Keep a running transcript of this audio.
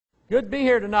Good to be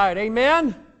here tonight.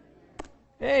 Amen?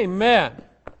 Amen.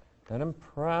 And I'm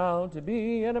proud to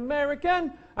be an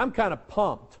American. I'm kind of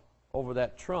pumped over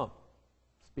that Trump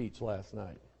speech last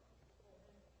night.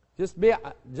 Just be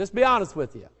honest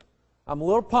with you. I'm a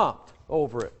little pumped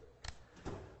over it.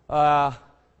 The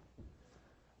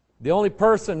only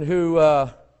person who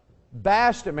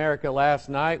bashed America last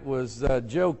night was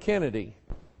Joe Kennedy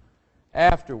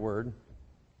afterward.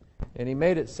 And he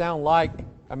made it sound like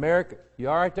America... You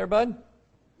all right there, bud?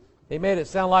 He made it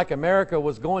sound like America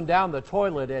was going down the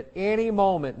toilet at any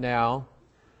moment now.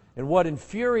 And what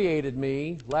infuriated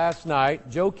me last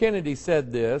night, Joe Kennedy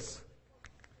said this.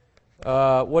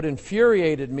 What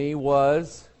infuriated me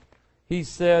was he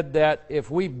said that if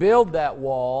we build that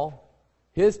wall,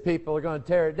 his people are going to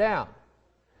tear it down.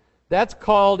 That's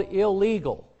called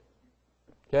illegal.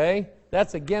 Okay?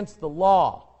 That's against the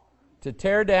law to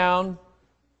tear down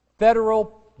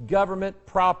federal government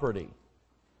property.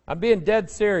 I'm being dead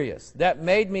serious. That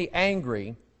made me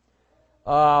angry.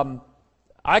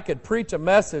 I could preach a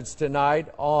message tonight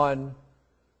on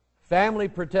family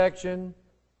protection,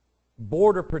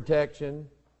 border protection,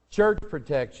 church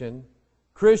protection,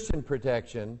 Christian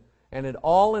protection, and it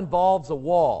all involves a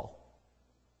wall.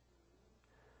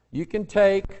 You can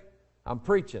take, I'm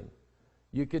preaching,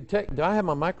 you could take, do I have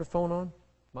my microphone on?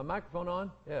 My microphone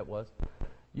on? Yeah, it was.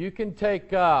 You can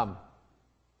take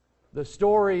the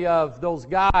story of those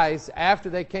guys after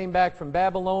they came back from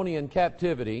Babylonian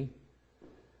captivity.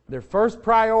 Their first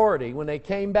priority when they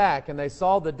came back and they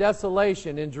saw the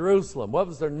desolation in Jerusalem, what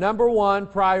was their number one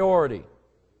priority?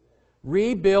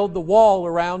 Rebuild the wall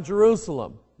around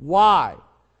Jerusalem. Why?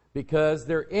 Because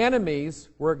their enemies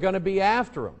were going to be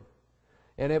after them.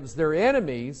 And it was their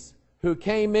enemies who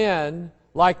came in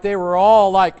like they were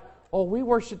all like, oh, we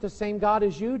worship the same God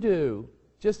as you do,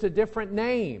 just a different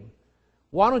name.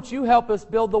 Why don't you help us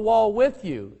build the wall with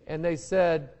you? And they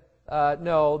said,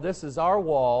 no, this is our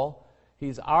wall.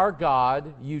 He's our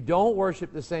God. You don't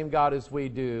worship the same God as we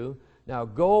do. Now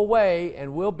go away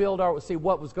and we'll build our... See,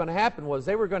 what was going to happen was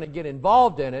they were going to get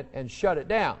involved in it and shut it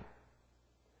down.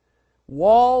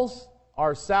 Walls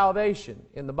are salvation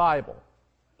in the Bible.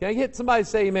 Can I get somebody to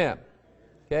say amen?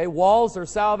 Okay, walls are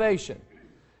salvation.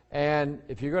 And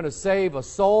if you're going to save a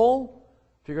soul,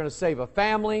 if you're going to save a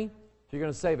family, if you're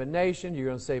going to save a nation, you're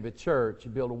going to save a church,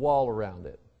 you build a wall around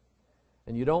it.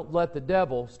 And you don't let the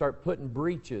devil start putting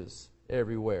breaches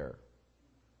everywhere.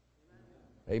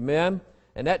 Amen?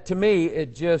 And that, to me,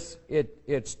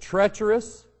 it's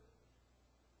treacherous,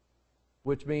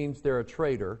 which means they're a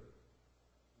traitor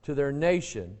to their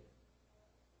nation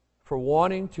for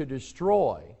wanting to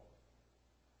destroy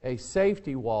a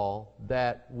safety wall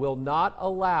that will not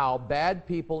allow bad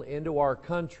people into our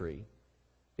country.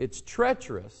 It's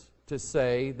treacherous to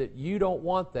say that you don't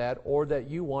want that or that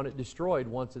you want it destroyed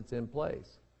once it's in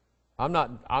place. I'm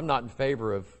not in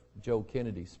favor of Joe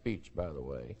Kennedy's speech, by the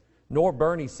way, nor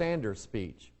Bernie Sanders'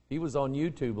 speech. He was on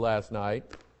YouTube last night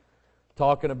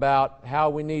talking about how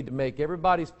we need to make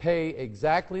everybody's pay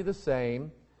exactly the same,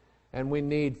 and we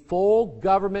need full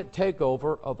government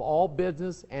takeover of all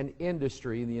business and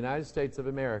industry in the United States of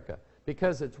America,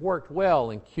 because it's worked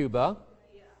well in Cuba,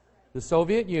 the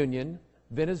Soviet Union,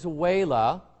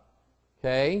 Venezuela,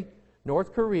 okay,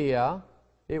 North Korea.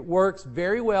 It works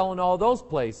very well in all those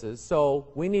places, so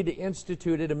we need to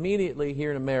institute it immediately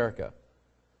here in America.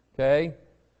 Okay?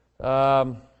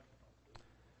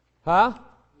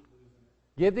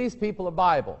 Give these people a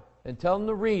Bible and tell them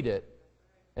to read it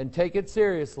and take it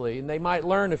seriously, and they might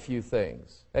learn a few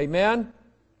things. Amen?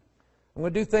 I'm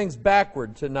going to do things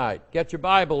backward tonight. Get your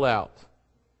Bible out.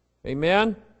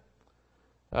 Amen?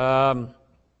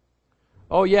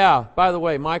 Oh, yeah, by the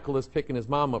way, Michael is picking his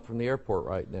mom up from the airport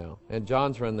right now, and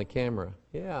John's running the camera.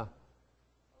 Yeah.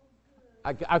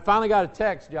 I finally got a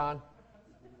text, John.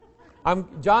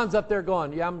 John's up there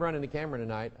going, yeah, I'm running the camera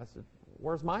tonight. I said,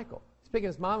 where's Michael? He's picking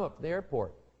his mom up from the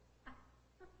airport.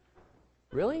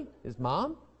 Really? His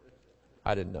mom?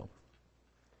 I didn't know.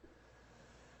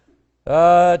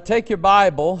 Take your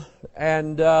Bible,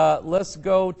 and let's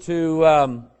go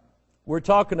to, we're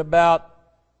talking about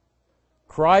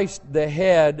Christ, the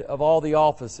head of all the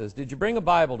offices. Did you bring a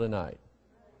Bible tonight?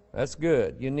 That's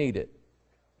good. You need it.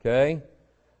 Okay?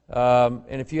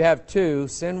 And if you have two,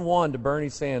 send one to Bernie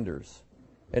Sanders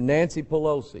and Nancy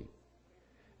Pelosi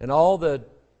and all the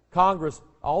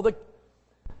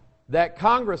that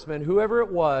congressman, whoever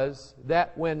it was,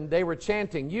 that when they were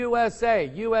chanting USA,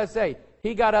 USA,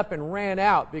 he got up and ran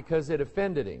out because it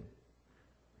offended him.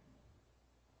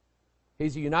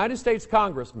 He's a United States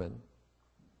congressman.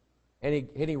 And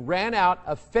he ran out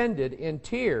offended in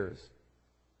tears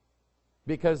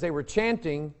because they were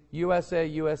chanting USA,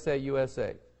 USA,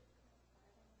 USA.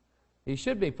 He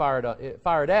should be fired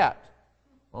at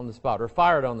on the spot, or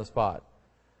fired on the spot.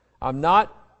 I'm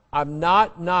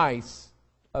not nice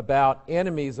about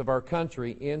enemies of our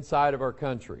country inside of our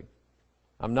country.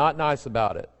 I'm not nice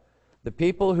about it. The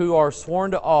people who are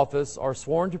sworn to office are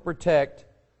sworn to protect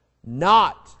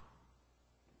not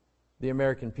the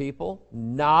American people,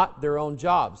 not their own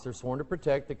jobs. They're sworn to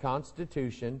protect the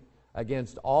Constitution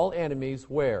against all enemies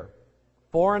where?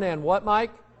 Foreign and what,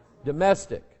 Mike?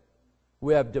 Domestic.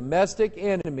 We have domestic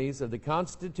enemies of the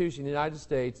Constitution of the United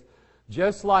States,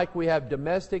 just like we have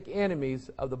domestic enemies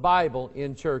of the Bible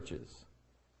in churches.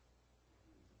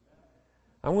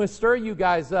 I'm going to stir you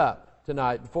guys up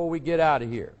tonight before we get out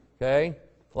of here, okay?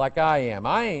 Like I am.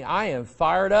 I am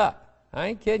fired up. I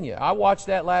ain't kidding you. I watched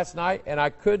that last night, and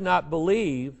I could not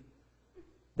believe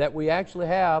that we actually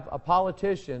have a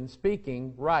politician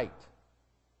speaking right.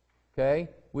 Okay?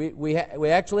 We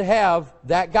actually have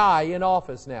that guy in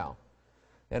office now.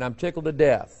 And I'm tickled to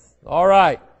death. All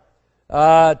right.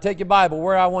 Take your Bible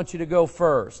where I want you to go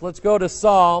first. Let's go to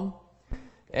Psalm,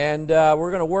 and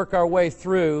we're going to work our way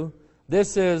through.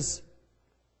 This is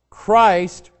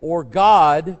Christ or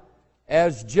God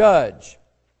as judge.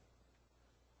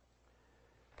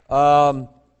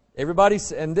 Everybody,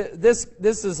 and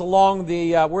this is along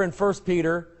the. We're in 1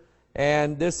 Peter,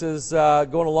 and this is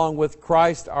going along with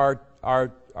Christ,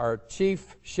 our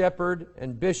chief shepherd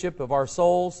and bishop of our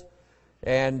souls.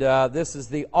 And this is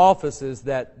the offices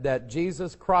that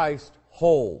Jesus Christ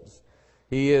holds.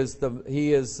 He is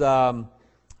what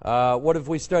have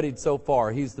we studied so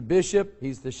far? He's the bishop,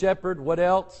 he's the shepherd, what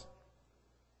else?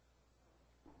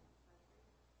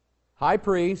 High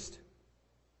priest.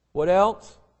 What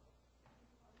else?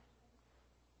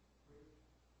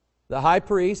 The high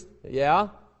priest, yeah.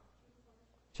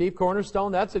 Chief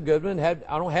cornerstone, that's a good one. I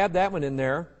don't have that one in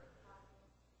there.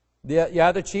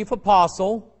 The chief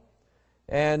apostle.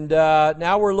 And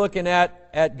now we're looking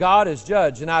at God as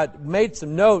judge. And I made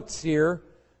some notes here.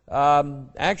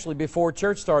 Actually, before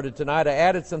church started tonight, I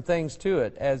added some things to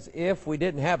it as if we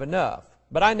didn't have enough.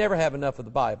 But I never have enough of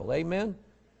the Bible. Amen?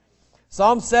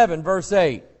 Psalm 7, verse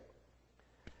 8.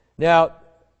 Now,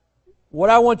 what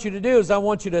I want you to do is I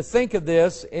want you to think of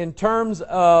this in terms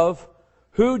of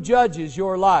who judges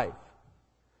your life.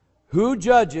 Who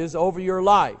judges over your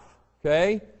life?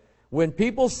 Okay? When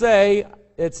people say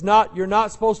you're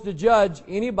not supposed to judge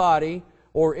anybody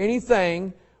or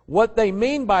anything, what they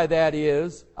mean by that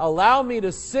is, allow me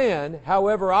to sin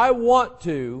however I want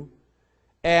to,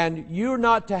 and you're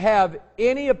not to have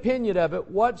any opinion of it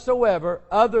whatsoever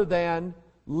other than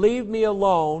leave me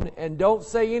alone and don't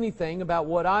say anything about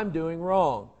what I'm doing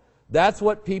wrong. That's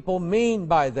what people mean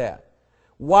by that.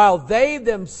 While they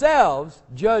themselves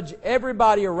judge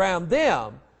everybody around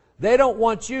them, they don't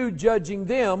want you judging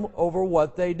them over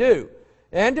what they do.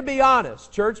 And to be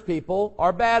honest, church people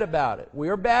are bad about it. We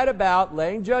are bad about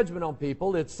laying judgment on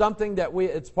people. It's something that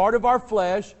it's part of our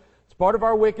flesh. It's part of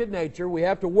our wicked nature. We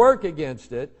have to work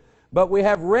against it. But we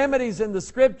have remedies in the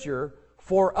Scripture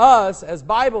for us as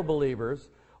Bible believers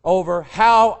over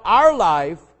how our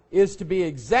life is to be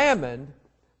examined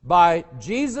by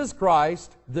Jesus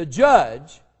Christ, the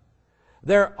judge.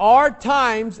 There are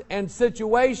times and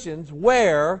situations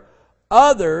where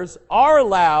others are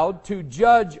allowed to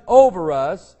judge over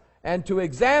us and to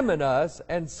examine us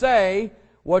and say,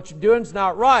 what you're doing is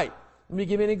not right. Let me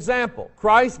give you an example.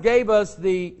 Christ gave us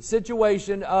the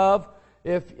situation of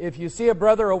if you see a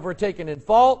brother overtaken in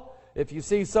fault, if you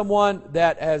see someone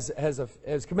that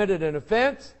has committed an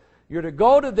offense, you're to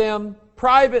go to them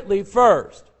privately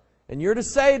first. And you're to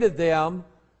say to them,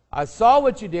 I saw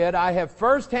what you did, I have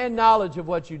firsthand knowledge of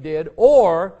what you did,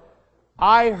 or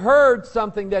I heard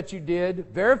something that you did,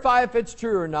 verify if it's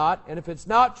true or not, and if it's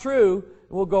not true,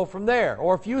 we'll go from there.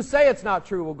 Or if you say it's not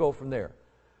true, we'll go from there.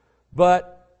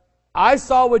 But I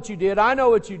saw what you did, I know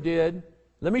what you did,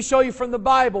 let me show you from the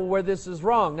Bible where this is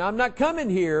wrong. Now, I'm not coming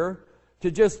here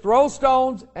to just throw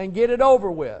stones and get it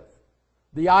over with.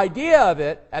 The idea of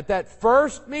it at that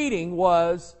first meeting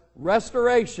was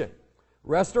restoration.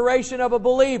 Restoration of a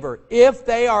believer, if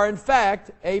they are in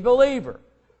fact a believer.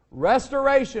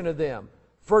 Restoration of them.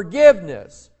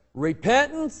 Forgiveness.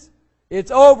 Repentance.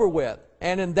 It's over with.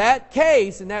 And in that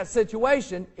case, in that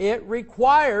situation, it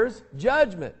requires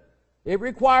judgment. It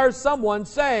requires someone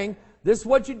saying, this is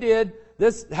what you did,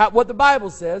 this is what the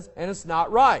Bible says, and it's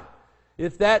not right.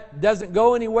 If that doesn't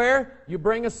go anywhere, you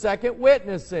bring a second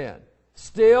witness in.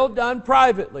 Still done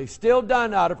privately. Still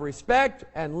done out of respect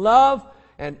and love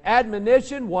and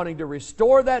admonition, wanting to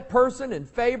restore that person in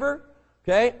favor.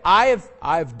 Okay,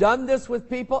 I've done this with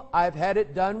people. I've had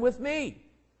it done with me.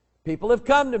 People have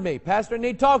come to me. Pastor, I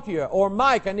need to talk to you. Or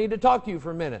Mike, I need to talk to you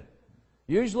for a minute.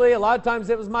 Usually, a lot of times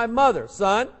it was my mother.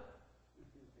 Son,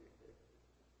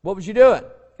 what was you doing?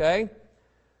 Okay?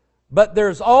 But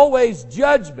there's always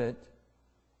judgment,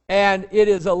 and it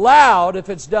is allowed if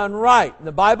it's done right. And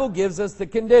the Bible gives us the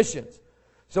conditions.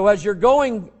 So as you're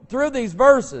going through these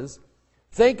verses,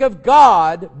 think of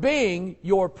God being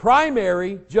your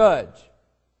primary judge.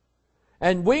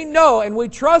 And we know and we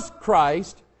trust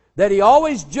Christ that He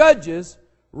always judges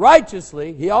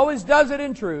righteously. He always does it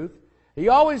in truth. He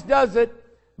always does it.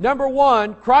 Number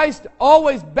one, Christ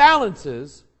always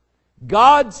balances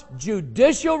God's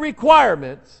judicial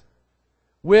requirements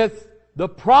with the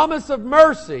promise of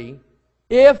mercy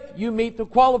if you meet the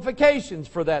qualifications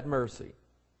for that mercy.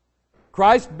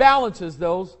 Christ balances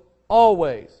those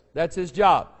always. That's His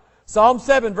job. Psalm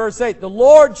 7 verse 8, the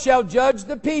Lord shall judge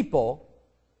the people,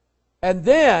 and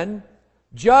then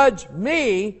judge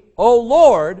me, O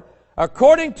Lord,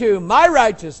 according to my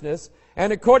righteousness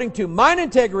and according to mine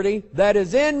integrity that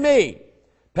is in me.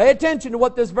 Pay attention to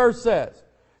what this verse says.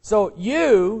 So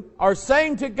you are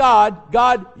saying to God,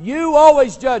 God, you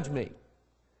always judge me.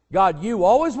 God, you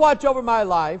always watch over my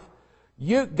life.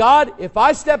 God, if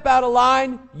I step out of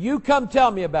line, you come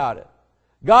tell me about it.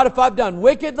 God, if I've done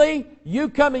wickedly, you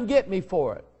come and get me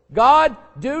for it. God,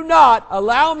 do not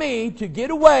allow me to get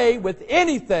away with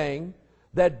anything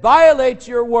that violates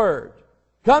your word.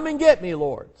 Come and get me,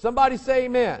 Lord. Somebody say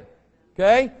amen.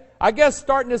 Okay? I guess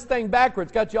starting this thing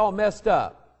backwards got you all messed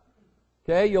up.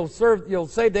 Okay? You'll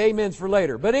save the amens for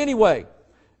later. But anyway,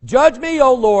 judge me,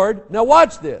 O Lord. Now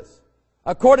watch this.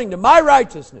 According to my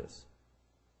righteousness.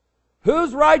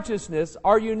 Whose righteousness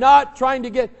are you not trying to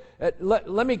get?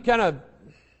 Let me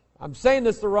I'm saying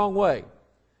this the wrong way.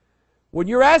 When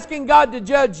you're asking God to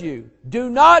judge you, do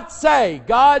not say,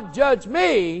 God, judge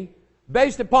me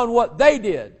based upon what they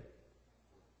did.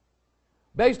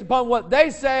 Based upon what they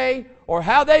say, or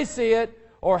how they see it,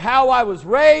 or how I was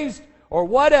raised, or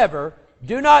whatever.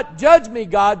 Do not judge me,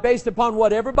 God, based upon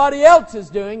what everybody else is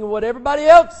doing and what everybody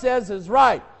else says is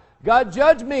right. God,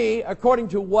 judge me according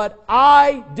to what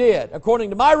I did,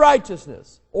 according to my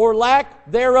righteousness, or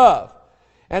lack thereof,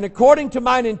 and according to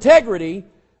mine integrity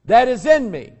that is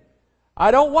in me.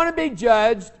 I don't want to be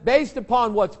judged based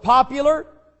upon what's popular.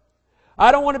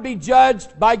 I don't want to be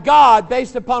judged by God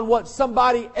based upon what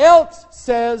somebody else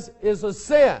says is a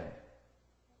sin.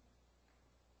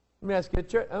 I'm going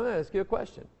to ask you a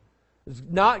question. Is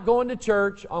not going to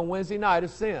church on Wednesday night a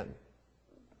sin?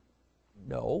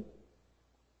 No.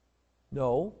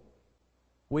 No.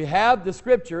 We have the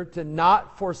Scripture to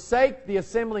not forsake the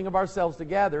assembling of ourselves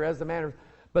together as the manner.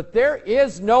 But there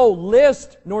is no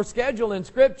list nor schedule in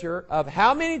Scripture of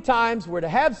how many times we're to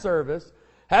have service,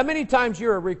 how many times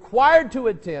you're required to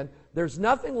attend. There's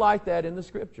nothing like that in the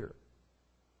Scripture.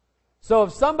 So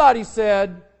if somebody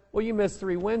said, well, you missed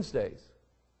 3 Wednesdays.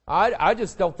 I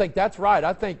just don't think that's right.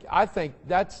 I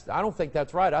don't think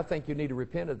that's right. I think you need to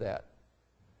repent of that.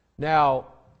 Now,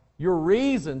 your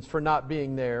reasons for not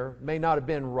being there may not have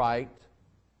been right.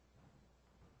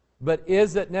 But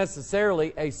is it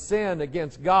necessarily a sin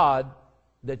against God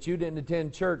that you didn't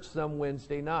attend church some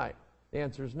Wednesday night? The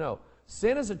answer is no.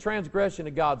 Sin is a transgression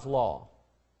of God's law.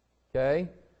 Okay?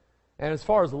 And as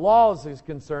far as laws is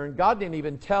concerned, God didn't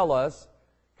even tell us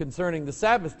concerning the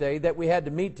Sabbath day that we had to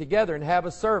meet together and have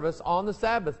a service on the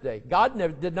Sabbath day. God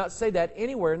did not say that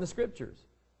anywhere in the Scriptures.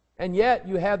 And yet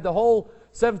you have the whole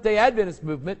Seventh-day Adventist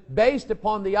movement based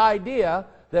upon the idea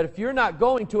that if you're not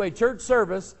going to a church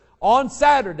service on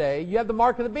Saturday, you have the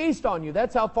mark of the beast on you.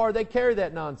 That's how far they carry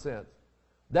that nonsense.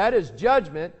 That is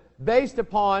judgment based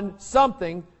upon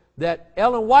something that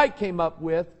Ellen White came up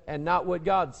with and not what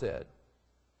God said.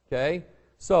 Okay?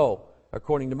 So,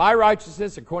 according to my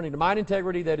righteousness, according to mine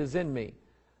integrity that is in me.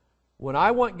 When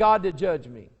I want God to judge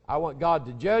me, I want God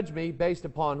to judge me based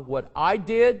upon what I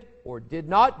did or did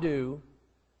not do,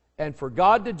 and for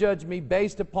God to judge me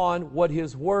based upon what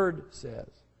His Word says.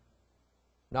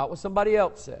 Not what somebody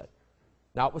else said.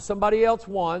 Not what somebody else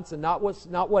wants, and not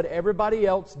what everybody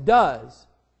else does,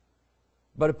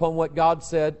 but upon what God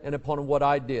said and upon what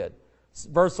I did.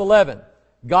 Verse 11,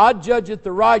 God judgeth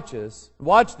the righteous.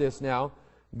 Watch this now.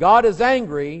 God is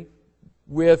angry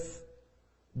with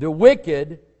the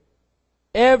wicked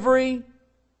every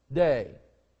day.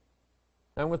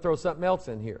 I'm going to throw something else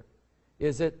in here.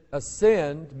 Is it a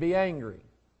sin to be angry?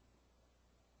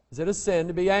 Is it a sin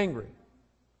to be angry?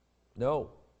 No.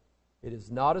 It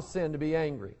is not a sin to be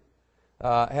angry.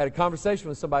 I had a conversation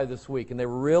with somebody this week, and they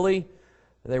were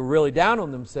really down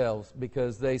on themselves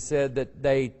because they said that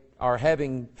they are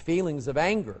having feelings of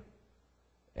anger.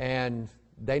 And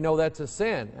they know that's a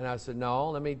sin. And I said,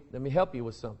 no, let me help you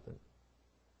with something.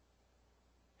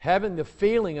 Having the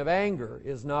feeling of anger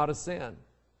is not a sin.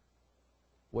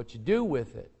 What you do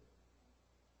with it.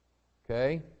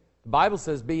 Okay? The Bible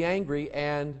says, be angry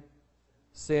and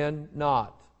sin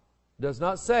not. It does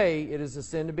not say it is a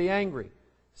sin to be angry. It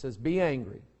says, be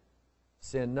angry,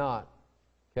 sin not.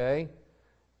 Okay?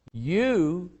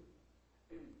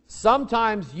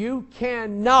 Sometimes you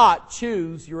cannot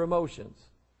choose your emotions.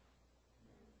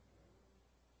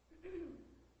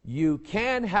 You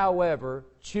can, however,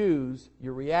 choose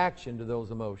your reaction to those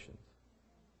emotions.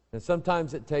 And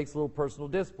sometimes it takes a little personal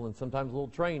discipline, sometimes a little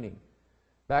training.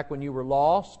 Back when you were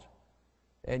lost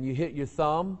and you hit your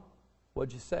thumb,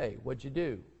 what'd you say? What'd you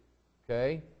do?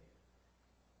 Okay?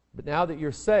 But now that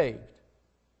you're saved,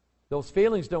 those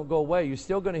feelings don't go away. You're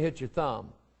still going to hit your thumb.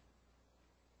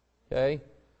 Okay?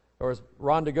 Or as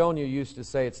Ron DeGonia used to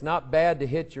say, it's not bad to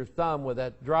hit your thumb with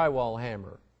that drywall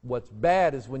hammer. What's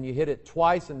bad is when you hit it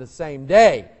twice in the same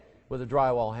day with a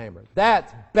drywall hammer.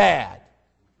 That's bad.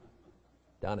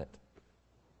 Done it.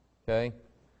 Okay?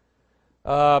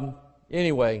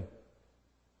 Anyway,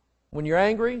 when you're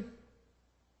angry,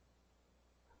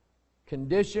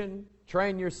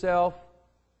 train yourself,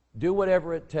 do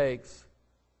whatever it takes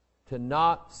to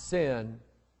not sin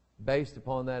based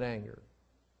upon that anger.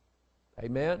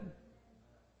 Amen?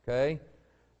 Okay?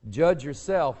 Judge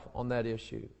yourself on that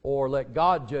issue, or let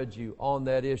God judge you on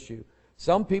that issue.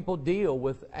 Some people deal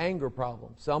with anger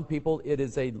problems. Some people, it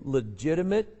is a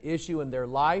legitimate issue in their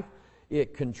life.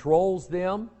 It controls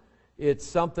them. It's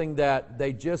something that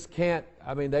they just can't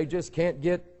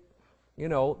get,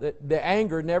 the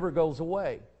anger never goes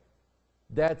away.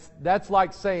 That's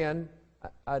like saying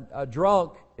a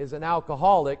drunk is an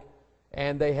alcoholic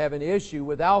and they have an issue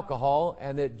with alcohol,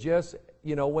 and it just,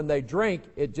 when they drink,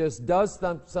 it just does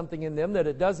something in them that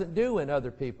it doesn't do in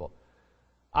other people.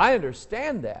 I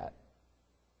understand that.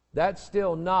 That's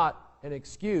still not an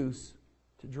excuse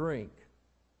to drink.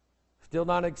 Still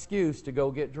not an excuse to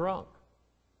go get drunk.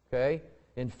 Okay?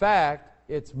 In fact,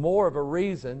 it's more of a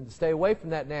reason to stay away from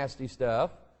that nasty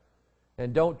stuff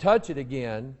and don't touch it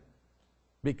again,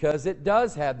 because it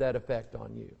does have that effect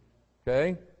on you.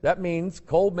 Okay? That means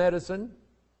cold medicine,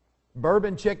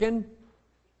 bourbon chicken.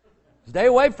 Stay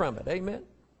away from it. Amen?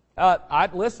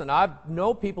 I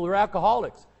know people who are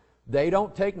alcoholics. They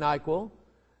don't take NyQuil.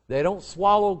 They don't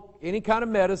swallow any kind of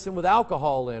medicine with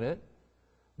alcohol in it.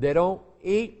 They don't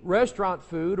eat restaurant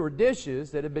food or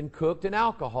dishes that have been cooked in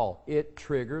alcohol. It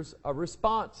triggers a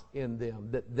response in them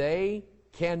that they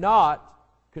cannot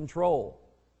control.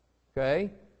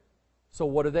 Okay? So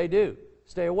what do?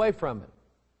 Stay away from it.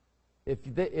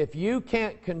 If you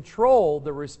can't control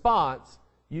the response,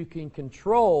 you can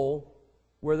control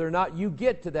whether or not you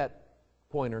get to that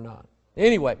point or not.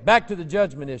 Anyway, back to the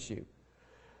judgment issue.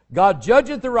 God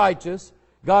judgeth the righteous.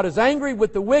 God is angry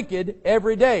with the wicked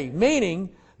every day, meaning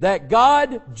that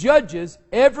God judges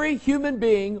every human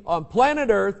being on planet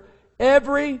Earth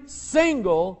every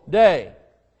single day.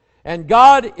 And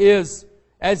God is,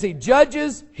 as He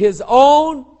judges His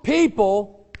own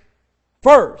people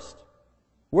first.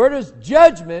 Where does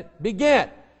judgment begin?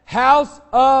 House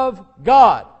of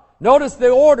God. Notice the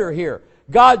order here.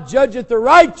 God judgeth the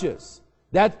righteous.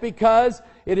 That's because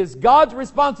it is God's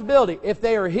responsibility. If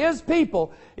they are His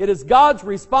people, it is God's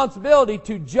responsibility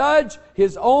to judge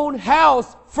His own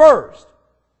house first.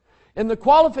 And the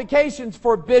qualifications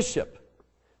for bishop.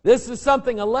 This is a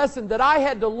lesson that I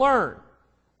had to learn.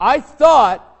 I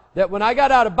thought that when I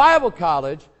got out of Bible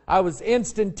college, I was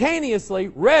instantaneously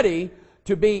ready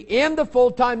to be in the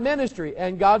full-time ministry.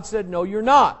 And God said, no, you're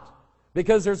not.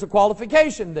 Because there's a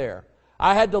qualification there.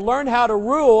 I had to learn how to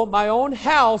rule my own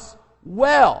house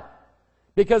well.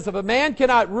 Because if a man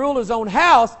cannot rule his own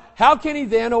house, how can he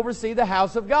then oversee the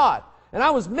house of God? And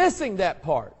I was missing that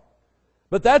part.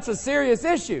 But that's a serious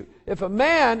issue. If a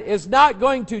man is not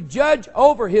going to judge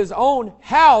over his own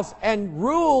house and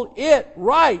rule it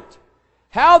right,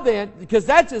 how then, because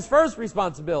that's his first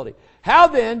responsibility, how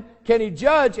then can he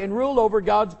judge and rule over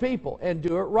God's people and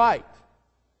do it right?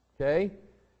 Okay?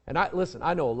 And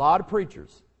I know a lot of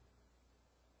preachers.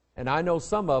 And I know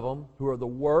some of them who are the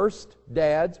worst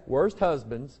dads, worst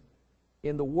husbands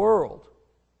in the world.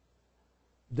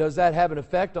 Does that have an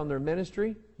effect on their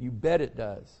ministry? You bet it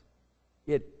does.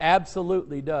 It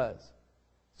absolutely does.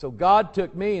 So God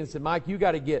took me and said, Mike, you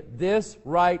got to get this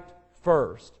right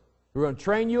first. We're going to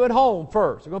train you at home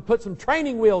first. We're going to put some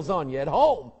training wheels on you at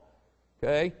home.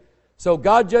 Okay? So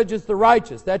God judges the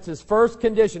righteous. That's His first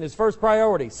condition, His first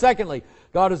priority. Secondly,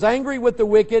 God is angry with the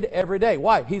wicked every day.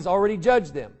 Why? He's already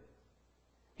judged them.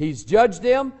 He's judged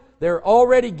them. They're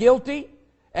already guilty.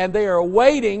 and they are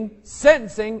awaiting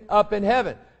sentencing up in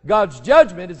heaven. God's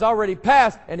judgment is already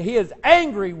passed, and He is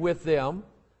angry with them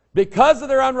because of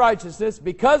their unrighteousness,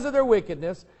 because of their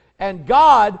wickedness, and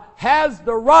God has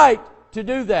the right to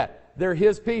do that. They're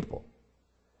His people.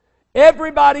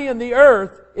 Everybody in the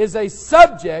earth is a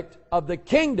subject of the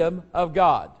kingdom of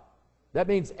God. That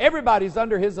means everybody's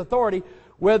under His authority,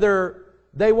 whether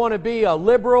they want to be a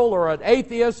liberal or an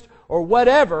atheist or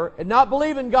whatever, and not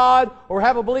believe in God or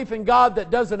have a belief in God that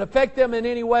doesn't affect them in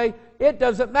any way. It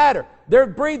doesn't matter. They're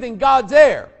breathing God's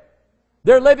air.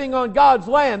 They're living on God's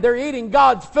land. They're eating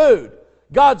God's food.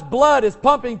 God's blood is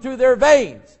pumping through their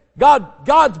veins.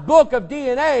 God's book of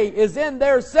DNA is in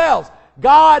their cells.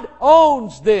 God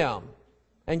owns them.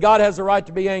 And God has a right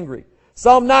to be angry.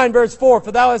 Psalm 9 verse 4,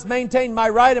 For thou hast maintained my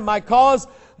right and my cause.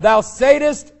 Thou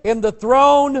satest in the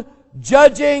throne,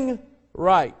 judging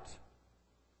right.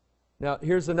 Now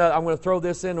here's another. I'm going to throw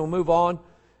this in and we'll move on.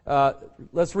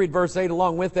 Let's read verse 8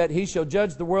 along with that. He shall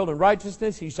judge the world in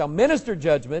righteousness. He shall minister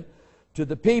judgment to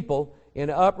the people in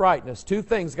uprightness. Two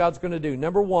things God's going to do.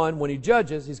 Number one, when He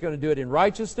judges, He's going to do it in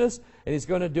righteousness, and He's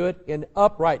going to do it in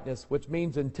uprightness, which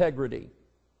means integrity.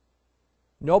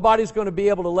 Nobody's going to be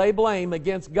able to lay blame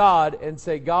against God and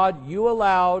say, God, you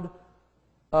allowed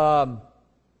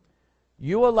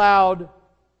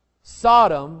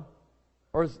Sodom,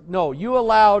 you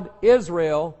allowed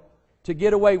Israel to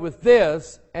get away with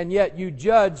this, and yet you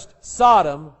judged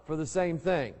Sodom for the same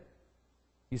thing.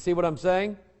 You see what I'm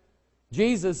saying?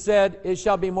 Jesus said, it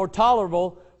shall be more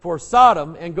tolerable for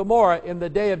Sodom and Gomorrah in the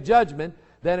day of judgment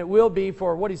than it will be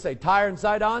for, what do you say, Tyre and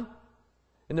Sidon?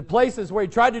 In the places where He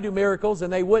tried to do miracles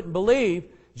and they wouldn't believe,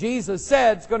 Jesus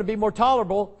said it's going to be more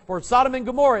tolerable for Sodom and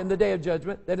Gomorrah in the day of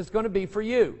judgment than it's going to be for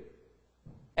you.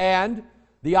 And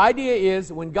the idea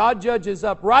is when God judges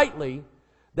uprightly,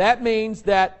 that means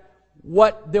that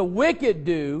what the wicked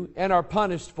do and are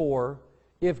punished for,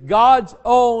 if God's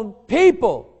own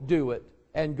people do it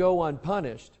and go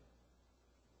unpunished,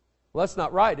 well, that's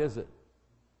not right, is it?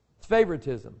 It's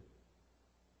favoritism.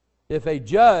 If a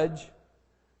judge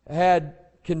had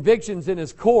convictions in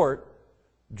his court,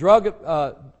 drug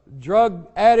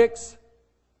addicts,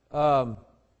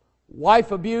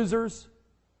 wife abusers,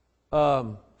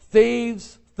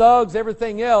 thieves, thugs,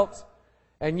 everything else,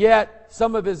 and yet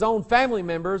some of his own family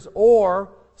members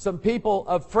or some people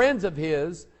of friends of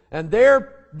his and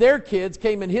their kids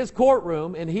came in his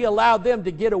courtroom and he allowed them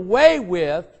to get away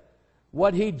with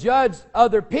what he judged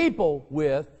other people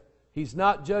with, he's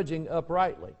not judging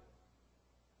uprightly.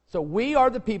 So we are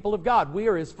the people of God. We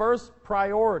are His first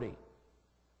priority.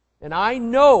 And I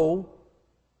know,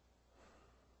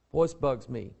 this bugs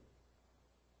me,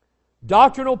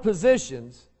 doctrinal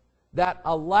positions that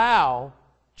allow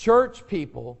church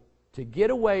people to get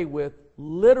away with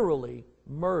literally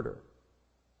murder.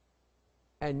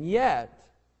 And yet,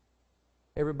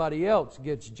 everybody else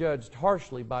gets judged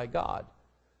harshly by God.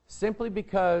 Simply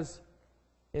because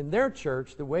in their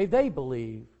church, the way they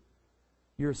believe,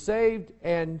 you're saved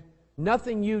and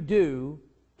nothing you do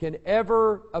can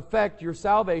ever affect your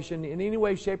salvation in any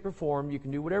way, shape, or form. You can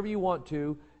do whatever you want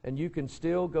to and you can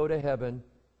still go to heaven.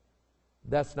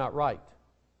 That's not right.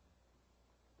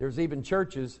 There's even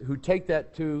churches who take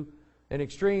that to an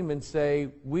extreme and say,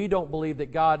 we don't believe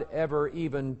that God ever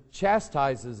even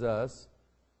chastises us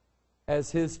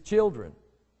as His children.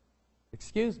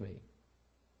 Excuse me.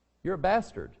 You're a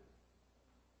bastard.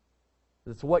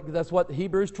 That's what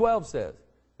Hebrews 12 says.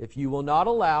 If you will not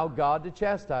allow God to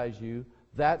chastise you,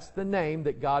 that's the name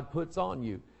that God puts on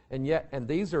you. And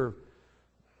these are,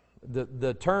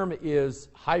 the term is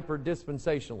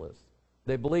hyper-dispensationalist.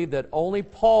 They believe that only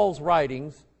Paul's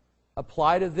writings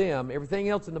apply to them. Everything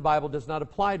else in the Bible does not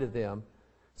apply to them.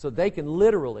 So they can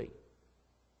literally,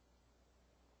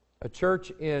 a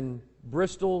church in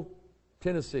Bristol,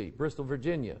 Tennessee, Bristol,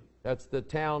 Virginia, that's the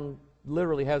town,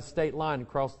 literally has a state line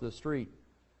across the street.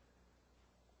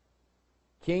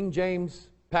 King James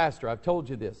pastor, I've told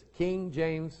you this, King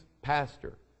James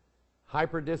pastor,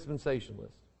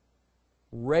 hyper-dispensationalist,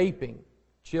 raping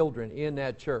children in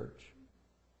that church.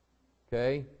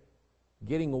 Okay?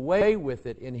 Getting away with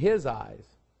it in his eyes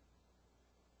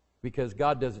because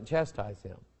God doesn't chastise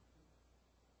him.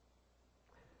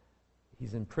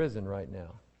 He's in prison right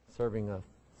now, serving a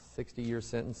 60-year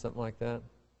sentence, something like that.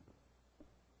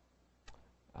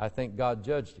 I think God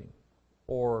judged him,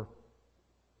 or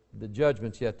the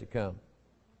judgment's yet to come.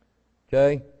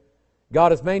 Okay?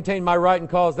 God has maintained my right and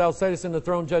cause. Thou sittest in the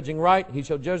throne judging right. He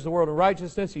shall judge the world in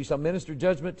righteousness. He shall minister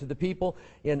judgment to the people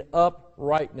in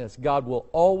uprightness. God will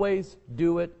always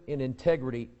do it in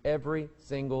integrity every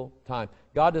single time.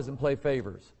 God doesn't play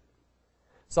favors.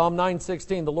 Psalm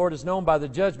 9:16, the Lord is known by the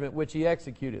judgment which He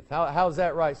executeth. How's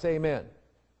that right? Say amen.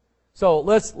 So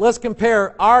let's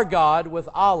compare our God with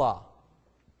Allah.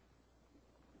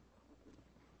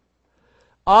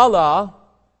 Allah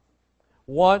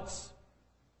wants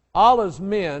Allah's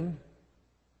men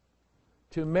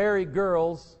to marry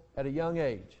girls at a young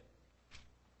age,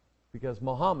 because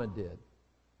Muhammad did.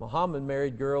 Muhammad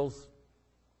married girls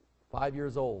 5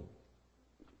 years old.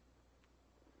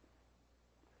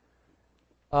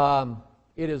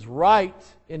 It is right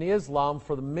in Islam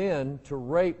for the men to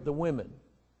rape the women.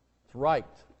 It's right.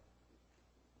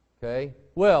 Okay?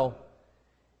 Well,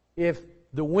 if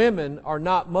the women are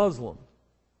not Muslim,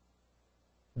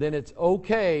 then it's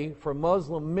okay for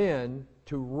Muslim men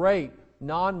to rape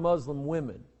non-Muslim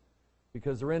women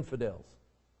because they're infidels.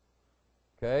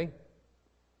 Okay?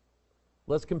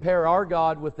 Let's compare our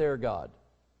God with their God.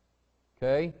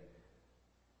 Okay?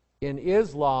 In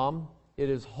Islam, it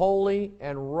is holy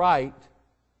and right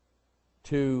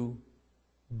to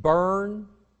burn,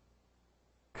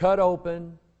 cut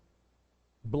open,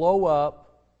 blow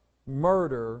up,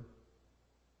 murder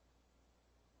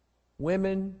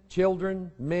women,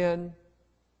 children, men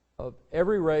of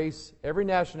every race, every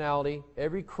nationality,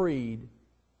 every creed,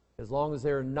 as long as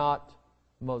they're not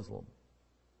Muslim.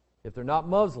 If they're not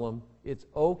Muslim, it's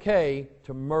okay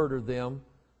to murder them,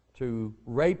 to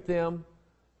rape them,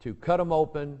 to cut them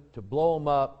open, to blow them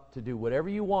up, to do whatever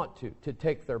you want to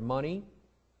take their money.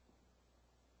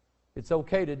 It's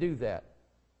okay to do that.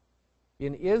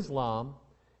 In Islam,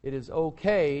 it is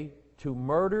okay to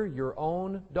murder your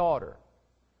own daughter.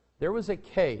 There was a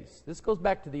case, this goes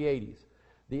back to the 80s.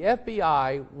 The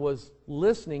FBI was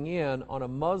listening in on a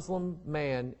Muslim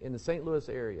man in the St. Louis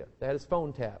area that had his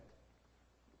phone tapped.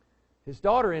 His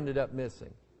daughter ended up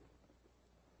missing.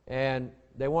 And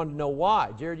they wanted to know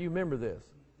why. Jared, you remember this.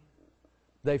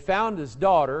 They found his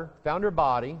daughter, found her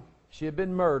body. She had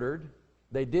been murdered.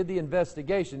 They did the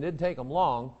investigation. It didn't take them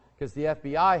long because the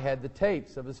FBI had the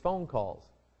tapes of his phone calls.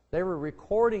 They were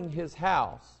recording his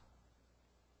house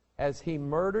as he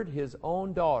murdered his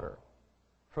own daughter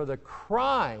for the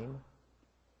crime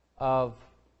of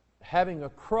having a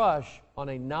crush on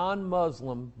a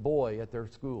non-Muslim boy at their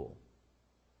school.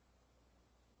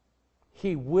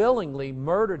 He willingly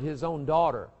murdered his own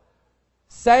daughter,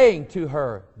 saying to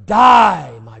her,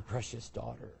 "Die, my precious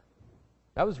daughter."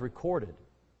 That was recorded.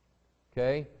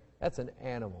 Okay? That's an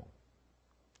animal.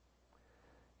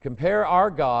 Compare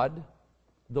our God,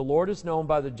 the Lord is known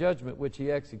by the judgment which He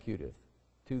executeth,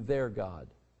 to their God.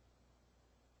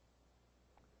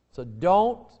 So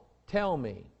don't tell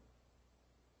me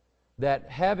that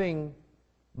having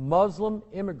Muslim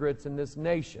immigrants in this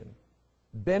nation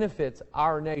benefits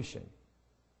our nation.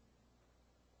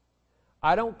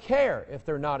 I don't care if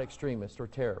they're not extremists or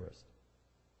terrorists.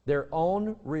 Their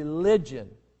own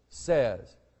religion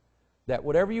says that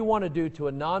whatever you want to do to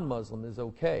a non-Muslim is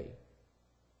okay.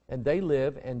 And they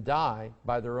live and die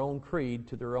by their own creed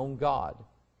to their own God.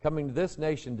 Coming to this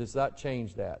nation does not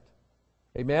change that.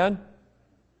 Amen?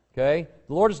 Okay?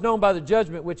 The Lord is known by the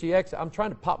judgment which He executes. I'm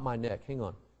trying to pop my neck. Hang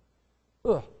on.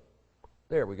 Ugh.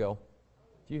 There we go.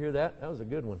 Did you hear that? That was a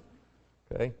good one.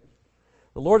 Okay?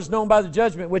 The Lord is known by the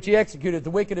judgment which He executed.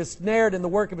 The wicked is snared in the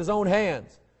work of his own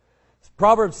hands.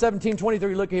 Proverbs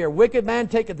 17:23, look here. Wicked man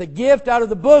taketh the gift out of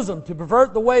the bosom to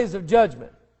pervert the ways of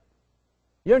judgment.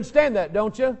 You understand that,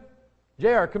 don't you?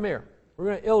 JR, come here. We're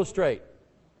going to illustrate.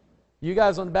 You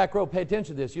guys on the back row, pay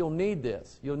attention to this. You'll need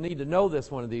this. You'll need to know this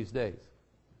one of these days.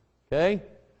 Okay?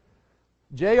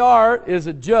 JR is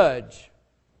a judge.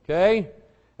 Okay?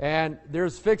 And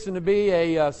there's fixing to be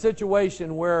a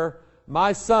situation where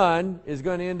my son is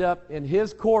going to end up in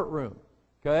his courtroom.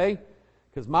 Okay?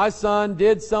 Because my son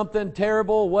did something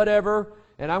terrible, whatever,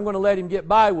 and I'm going to let him get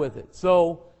by with it.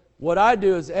 So what I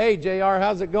do is, "Hey, JR,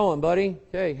 how's it going, buddy?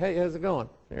 Okay, hey, how's it going?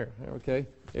 Here, okay,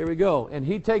 here we go." And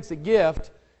he takes a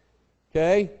gift.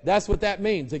 Okay, that's what that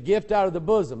means, a gift out of the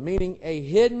bosom, meaning a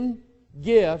hidden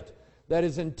gift that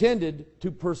is intended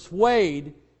to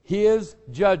persuade his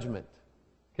judgment.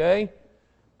 Okay?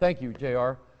 Thank you,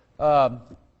 JR.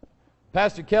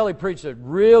 Pastor Kelly preached a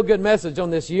real good message on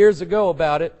this years ago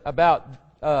about it, about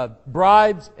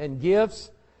bribes and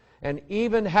gifts, and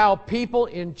even how people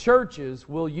in churches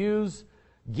will use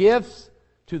gifts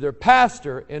to their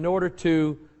pastor in order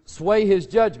to sway his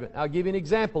judgment. I'll give you an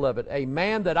example of it. A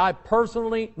man that I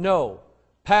personally know,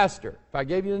 pastor. If I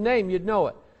gave you the name, you'd know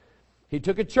it. He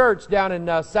took a church down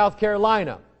in South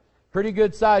Carolina. Pretty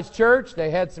good sized church. They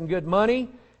had some good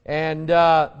money. And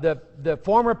the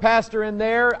former pastor in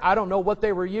there, I don't know what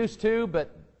they were used to,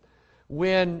 but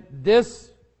when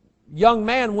this young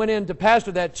man went in to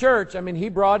pastor that church, I mean, he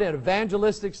brought an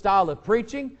evangelistic style of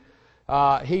preaching.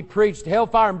 He preached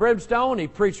hellfire and brimstone. He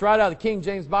preached right out of the King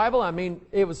James Bible. I mean,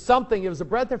 it was a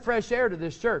breath of fresh air to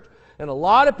this church. And a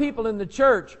lot of people in the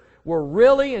church were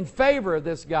really in favor of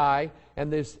this guy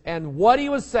and what he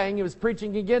was saying. He was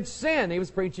preaching against sin. He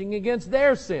was preaching against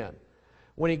their sin.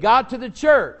 When he got to the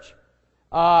church,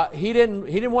 he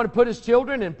didn't want to put his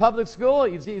children in public school.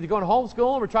 He was either going to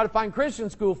homeschool them or try to find Christian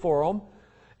school for them.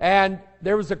 And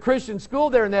there was a Christian school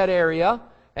there in that area,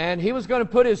 and he was going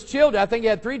to put his children, I think he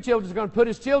had 3 children, he was going to put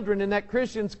his children in that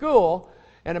Christian school.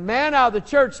 And a man out of the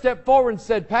church stepped forward and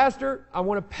said, "Pastor, I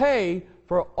want to pay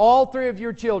for all 3 of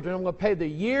your children. I'm going to pay the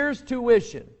year's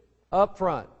tuition up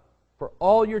front for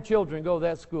all your children to go to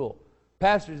that school."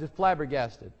 Pastor's just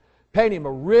flabbergasted. Paid him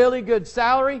a really good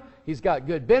salary. He's got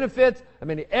good benefits. I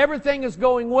mean, everything is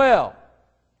going well.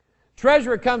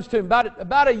 Treasurer comes to him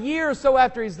about a year or so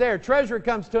after he's there. Treasurer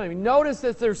comes to him. He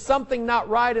notices there's something not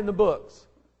right in the books.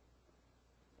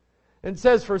 And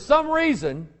says, "For some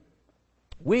reason,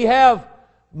 we have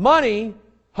money,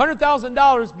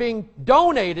 $100,000 being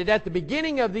donated at the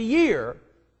beginning of the year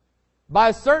by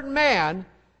a certain man,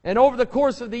 and over the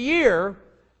course of the year,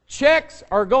 checks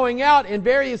are going out in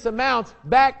various amounts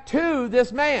back to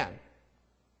this man."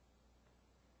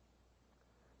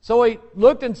 So he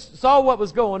looked and saw what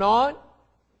was going on.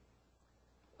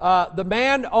 The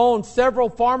man owned several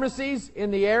pharmacies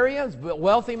in the area. He's a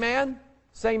wealthy man.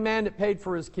 Same man that paid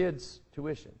for his kids'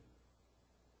 tuition.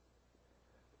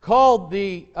 Called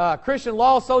the Christian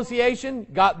Law Association,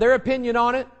 got their opinion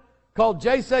on it. Called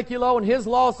Jay Sekulow and his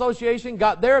law association,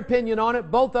 got their opinion on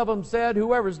it. Both of them said,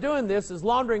 "Whoever's doing this is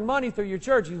laundering money through your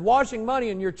church. He's washing money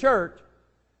in your church.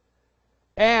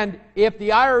 And if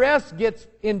the IRS gets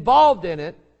involved in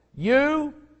it,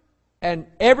 you and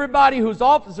everybody who's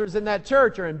officers in that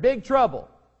church are in big trouble.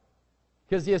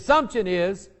 Because the assumption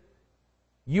is,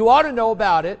 you ought to know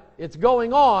about it, it's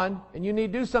going on, and you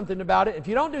need to do something about it. If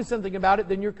you don't do something about it,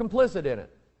 then you're complicit in it."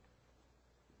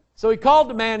 So he called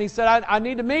the man. He said, I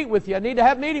need to meet with you. I need to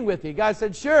have a meeting with you. The guy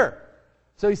said, "Sure."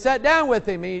 So he sat down with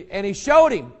him, and he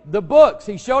showed him the books.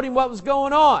 He showed him what was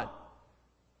going on.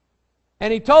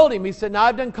 And he told him, he said, "Now,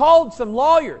 I've done called some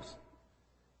lawyers."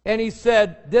 And he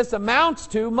said, "This amounts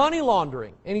to money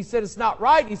laundering." And he said, "It's not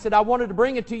right." He said, "I wanted to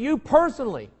bring it to you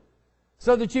personally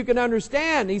so that you can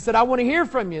understand." He said, "I want to hear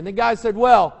from you." And the guy said,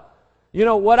 "Well, you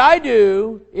know, what I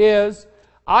do is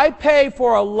I pay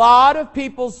for a lot of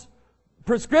people's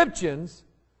prescriptions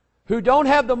who don't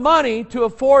have the money to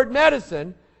afford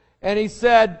medicine." And he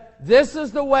said, "This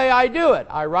is the way I do it.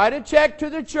 I write a check to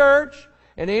the church,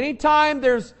 and any time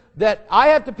that I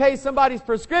have to pay somebody's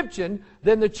prescription,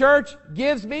 then the church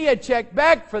gives me a check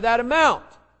back for that amount."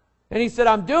 And he said,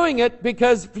 "I'm doing it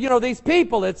because, these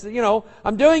people,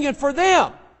 I'm doing it for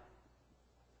them."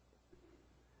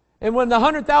 And when the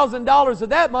 $100,000 of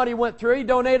that money went through, he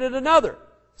donated another,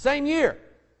 same year.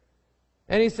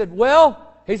 And he said,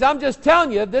 "I'm just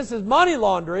telling you, if this is money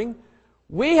laundering,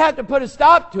 we have to put a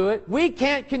stop to it. We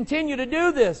can't continue to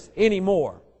do this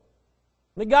anymore."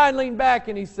 And the guy leaned back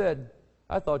and he said,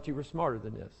 "I thought you were smarter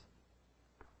than this."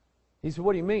 He said,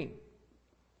 "What do you mean?"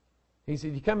 He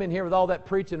said, "You come in here with all that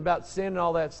preaching about sin and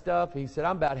all that stuff." He said,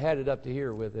 "I'm about had it up to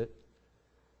here with it."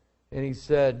 And he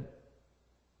said,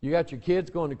 "You got your kids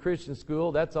going to Christian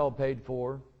school. That's all paid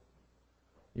for.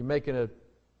 You're making a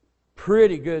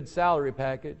pretty good salary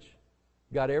package.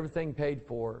 Got everything paid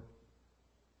for.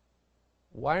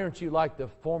 Why aren't you like the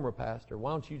former pastor?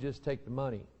 Why don't you just take the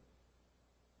money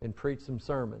and preach some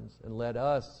sermons and let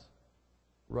us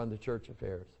run the church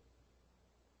affairs?"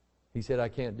 He said, "I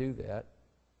can't do that."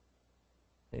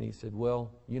 And he said,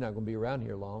 "Well, you're not going to be around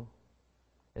here long."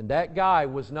 And that guy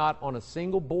was not on a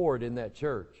single board in that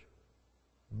church,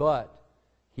 but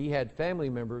he had family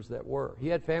members that were. He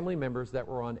had family members that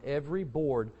were on every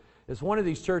board. It's one of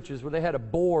these churches where they had a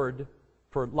board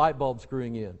for light bulb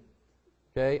screwing in.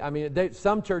 Okay? I mean,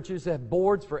 some churches have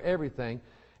boards for everything.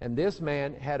 And this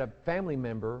man had a family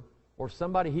member or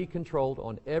somebody he controlled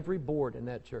on every board in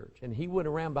that church. And he went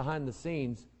around behind the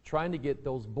scenes trying to get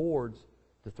those boards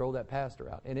to throw that pastor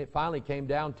out. And it finally came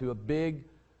down to a big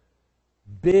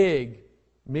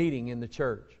meeting in the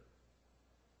church.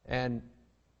 And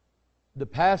the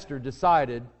pastor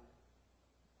decided,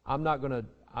 I'm not going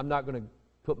to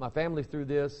put my family through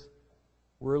this.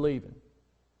 We're leaving.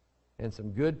 And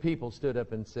some good people stood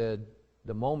up and said,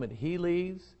 "The moment he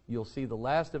leaves, you'll see the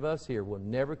last of us here. We're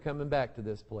never coming back to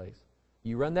this place.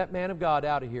 You run that man of God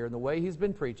out of here, and the way he's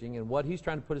been preaching and what he's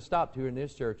trying to put a stop to in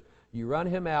this church, you run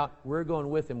him out, we're going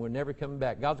with him, we're never coming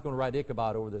back. God's going to write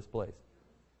Ichabod over this place."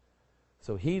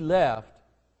 So he left,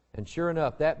 And sure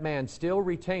enough, that man still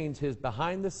retains his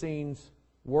behind-the-scenes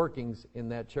workings in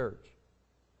that church.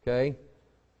 Okay?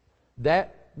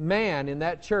 That man in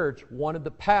that church wanted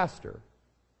the pastor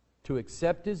to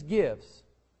accept his gifts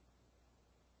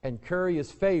and curry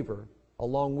his favor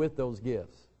along with those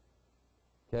gifts.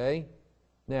 Okay?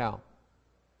 Now,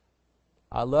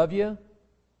 I love you.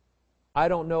 I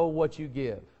don't know what you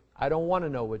give. I don't want to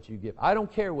know what you give. I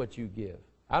don't care what you give.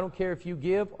 I don't care if you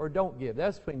give or don't give.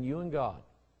 That's between you and God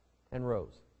and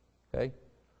Rose. Okay?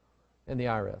 And the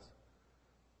IRS.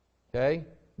 Okay?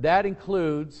 That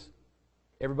includes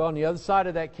everybody on the other side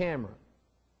of that camera.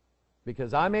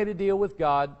 Because I made a deal with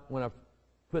God when I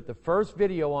put the first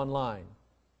video online.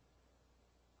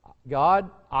 God,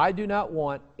 I do not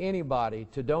want anybody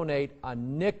to donate a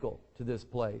nickel to this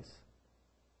place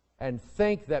and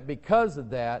think that because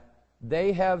of that,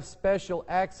 they have special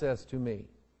access to me.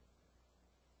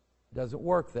 It doesn't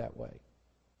work that way.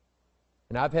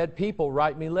 And I've had people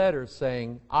write me letters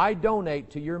saying, I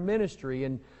donate to your ministry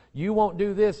and you won't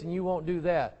do this and you won't do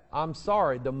that. I'm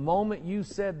sorry, the moment you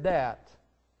said that,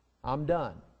 I'm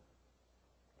done.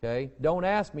 Okay? Don't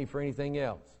ask me for anything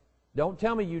else. Don't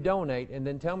tell me you donate and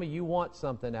then tell me you want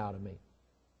something out of me.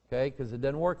 Okay? Because it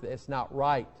doesn't work. It's not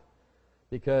right.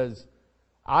 Because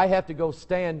I have to go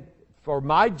stand for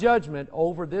my judgment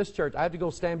over this church. I have to go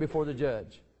stand before the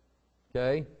judge.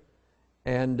 Okay?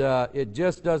 And it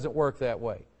just doesn't work that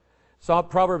way. So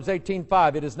Proverbs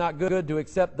 18:5, it is not good to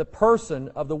accept the person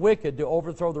of the wicked to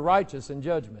overthrow the righteous in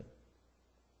judgment.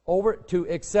 To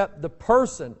accept the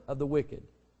person of the wicked.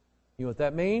 You know what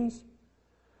that means?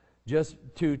 Just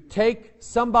to take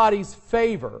somebody's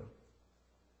favor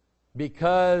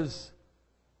because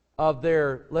of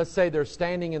their, let's say they're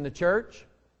standing in the church,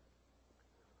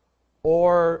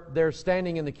 or they're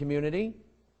standing in the community,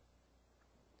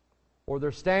 or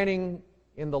they're standing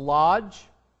in the lodge.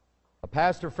 A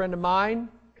pastor friend of mine,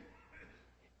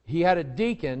 he had a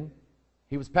deacon.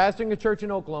 He was pastoring a church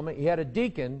in Oklahoma. He had a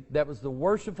deacon that was the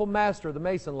worshipful master of the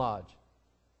Mason Lodge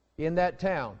in that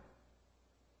town.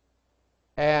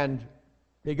 And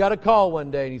he got a call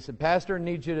one day and he said, Pastor, I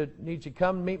need you to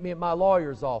come meet me at my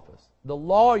lawyer's office. The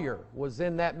lawyer was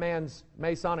in that man's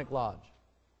Masonic lodge.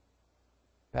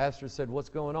 Pastor said, what's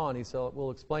going on? He said,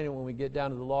 we'll explain it when we get down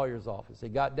to the lawyer's office. He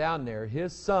got down there.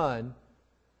 His son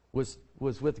was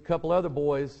with a couple other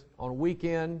boys on a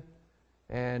weekend,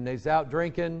 and they's out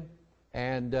drinking,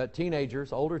 and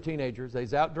teenagers, older teenagers,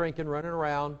 they's out drinking, running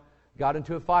around, got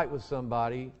into a fight with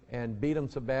somebody, and beat them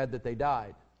so bad that they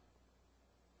died.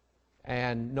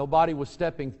 And nobody was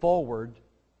stepping forward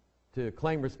to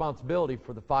claim responsibility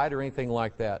for the fight or anything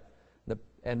like that.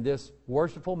 And this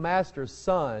worshipful master's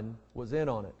son was in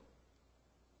on it.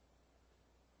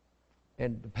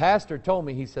 And the pastor told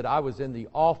me, he said, I was in the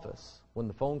office when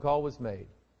the phone call was made.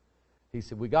 He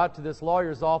said, we got to this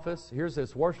lawyer's office. Here's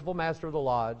this worshipful master of the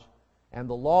lodge and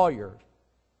the lawyer.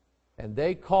 And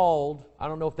they called, I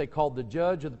don't know if they called the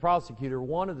judge or the prosecutor,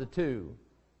 one of the two.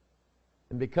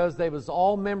 And because they was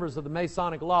all members of the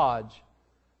Masonic Lodge,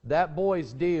 that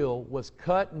boy's deal was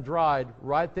cut and dried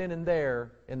right then and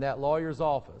there in that lawyer's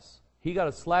office. He got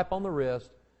a slap on the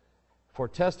wrist for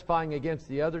testifying against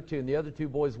the other two, and the other two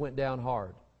boys went down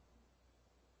hard.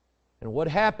 And what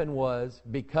happened was,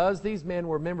 because these men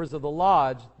were members of the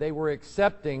lodge, they were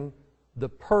accepting the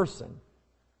person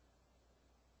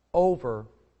over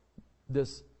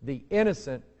the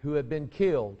innocent who had been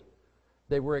killed.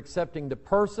 They were accepting the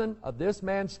person of this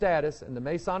man's status in the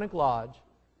Masonic Lodge.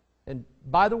 And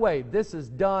by the way, this is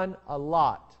done a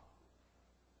lot.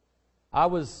 I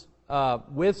was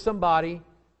with somebody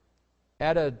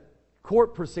at a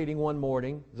court proceeding one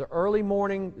morning. It was an early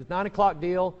morning, it was 9 o'clock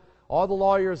deal. All the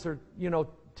lawyers are,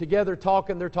 together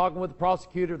talking. They're talking with the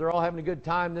prosecutor. They're all having a good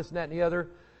time, this and that and the other.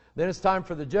 Then it's time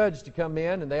for the judge to come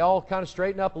in, and they all kind of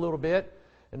straighten up a little bit.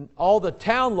 And all the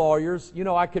town lawyers,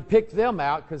 I could pick them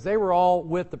out because they were all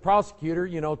with the prosecutor,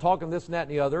 talking this and that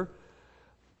and the other.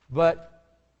 But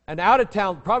an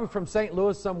out-of-town, probably from St.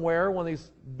 Louis somewhere, one of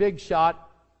these big shot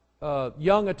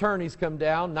young attorneys come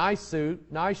down, nice suit,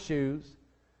 nice shoes.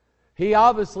 He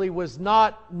obviously was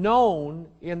not known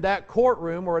in that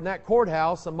courtroom or in that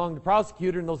courthouse among the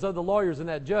prosecutor and those other lawyers and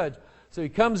that judge. So he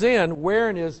comes in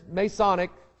wearing his Masonic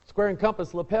square and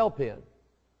compass lapel pin.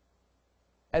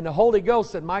 And the Holy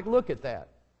Ghost said, Mike, look at that.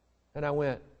 And I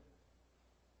went,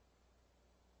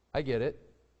 I get it.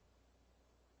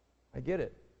 I get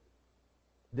it.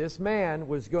 This man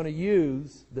was going to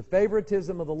use the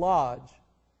favoritism of the lodge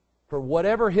for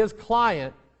whatever his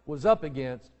client was up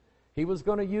against. He was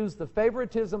going to use the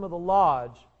favoritism of the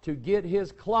lodge to get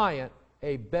his client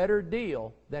a better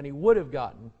deal than he would have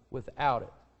gotten without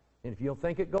it. And if you don't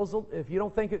think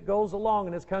it goes along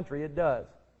in this country, it does.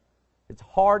 It's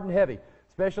hard and heavy,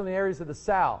 especially in the areas of the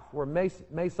South where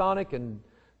Masonic and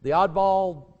the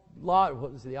Oddball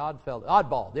the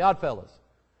Oddfellows,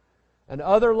 and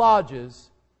other lodges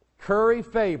curry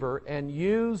favor and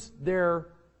use their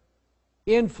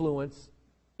influence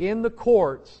in the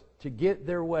courts to get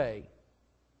their way.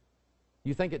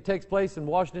 You think it takes place in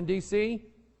Washington, D.C.?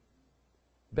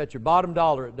 Bet your bottom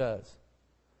dollar it does.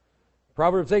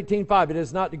 Proverbs 18:5, it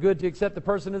is not good to accept the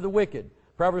person of the wicked.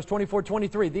 Proverbs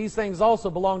 24:23, these things also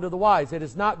belong to the wise. It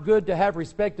is not good to have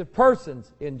respect of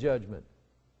persons in judgment.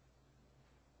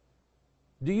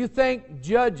 Do you think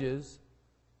judges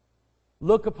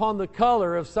look upon the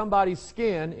color of somebody's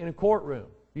skin in a courtroom?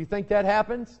 Do you think that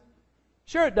happens?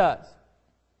 Sure it does.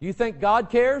 Do you think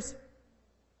God cares?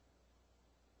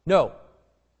 No.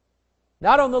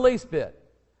 Not on the least bit.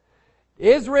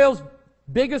 Israel's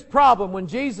biggest problem when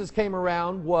Jesus came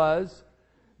around was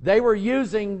they were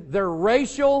using their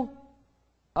racial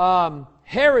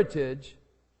heritage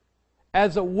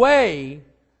as a way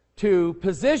to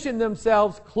position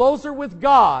themselves closer with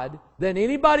God than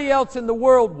anybody else in the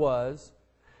world was.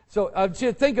 So I want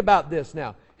you to think about this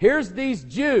now. Here's these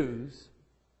Jews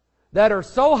that are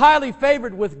so highly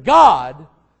favored with God,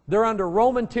 they're under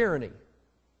Roman tyranny.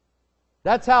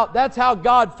 That's how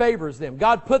God favors them.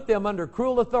 God put them under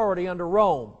cruel authority under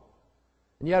Rome.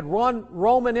 And you had one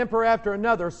Roman emperor after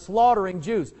another slaughtering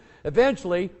Jews.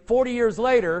 Eventually, 40 years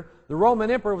later, the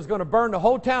Roman emperor was going to burn the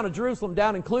whole town of Jerusalem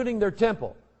down, including their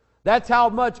temple. That's how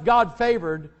much God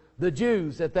favored the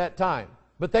Jews at that time.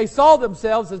 But they saw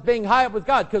themselves as being high up with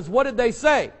God, because what did they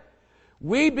say?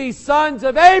 We be sons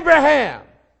of Abraham.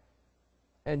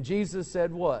 And Jesus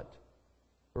said what?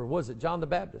 Or was it John the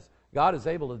Baptist? God is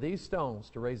able of these stones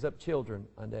to raise up children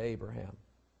unto Abraham.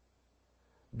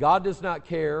 God does not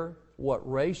care what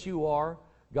race you are.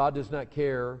 God does not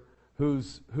care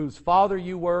whose father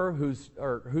you were,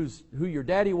 who your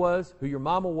daddy was, who your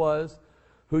mama was,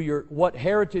 what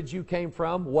heritage you came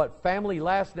from, what family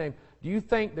last name. Do you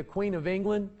think the Queen of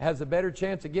England has a better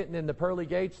chance of getting in the pearly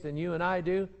gates than you and I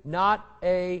do? Not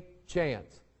a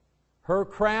chance. Her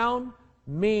crown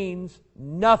means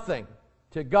nothing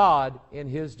to God in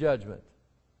His judgment.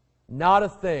 Not a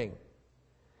thing.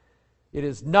 It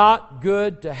is not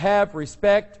good to have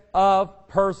respect of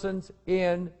persons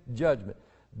in judgment.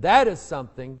 That is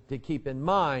something to keep in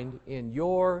mind in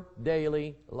your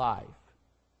daily life.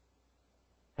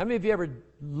 How many of you ever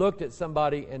looked at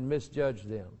somebody and misjudged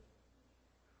them?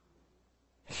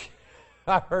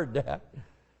 I've heard that.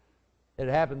 It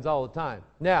happens all the time.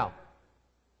 Now,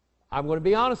 I'm going to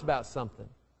be honest about something.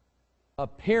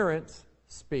 Appearance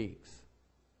speaks.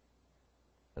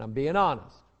 And I'm being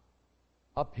honest.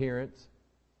 Appearance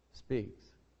speaks.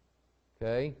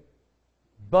 Okay?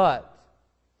 But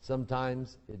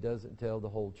sometimes it doesn't tell the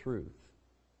whole truth.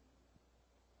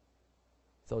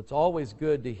 So it's always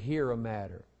good to hear a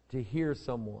matter, to hear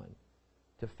someone,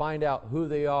 to find out who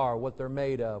they are, what they're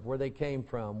made of, where they came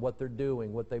from, what they're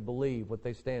doing, what they believe, what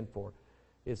they stand for.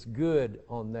 It's good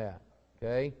on that.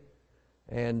 Okay?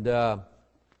 And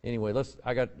anyway,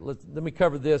 let me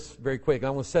cover this very quick.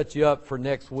 I'm going to set you up for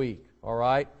next week. All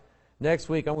right? Next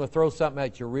week, I'm going to throw something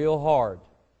at you real hard.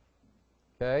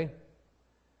 Okay?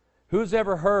 Who's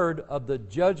ever heard of the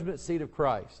judgment seat of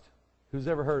Christ? Who's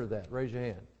ever heard of that? Raise your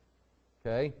hand.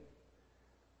 Okay?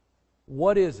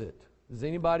 What is it? Does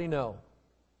anybody know?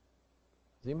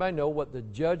 Does anybody know what the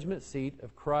judgment seat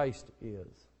of Christ is?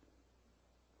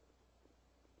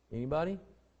 Anybody?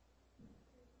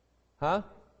 Huh?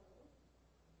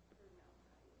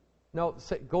 No,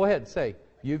 go ahead and say.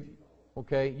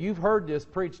 You've heard this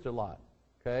preached a lot.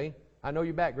 Okay? I know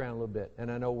your background a little bit,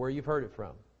 and I know where you've heard it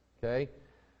from. Okay?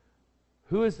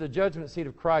 Who is the judgment seat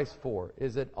of Christ for?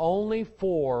 Is it only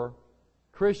for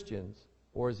Christians,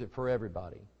 or is it for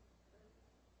everybody?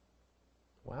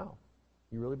 Wow.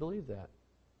 You really believe that?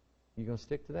 You going to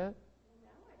stick to that?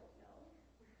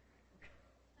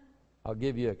 I'll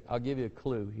give you a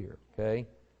clue here, okay?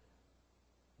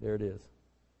 There it is. Did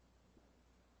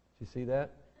you see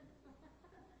that?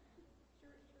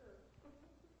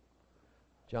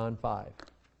 John 5.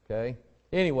 Okay?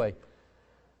 Anyway,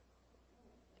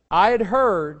 I had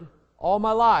heard all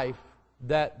my life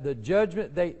that the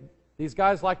judgment, these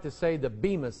guys like to say the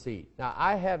Bema seat. Now,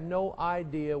 I have no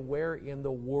idea where in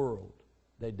the world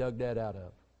they dug that out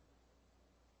of.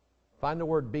 Find the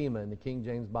word Bema in the King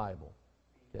James Bible.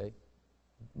 Okay?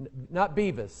 Not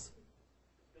Beavis.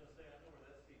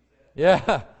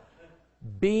 Yeah.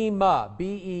 Bema.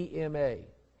 B-E-M-A.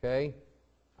 Okay?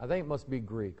 I think it must be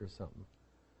Greek or something.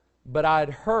 But I'd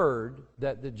heard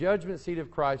that the judgment seat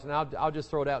of Christ, and I'll just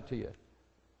throw it out to you.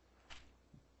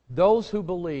 those who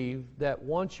believe that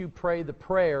once you pray the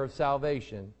prayer of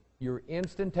salvation, you're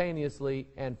instantaneously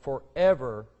and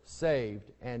forever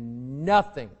saved, and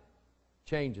nothing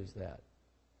changes that.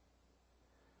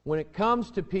 When it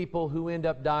comes to people who end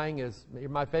up dying as,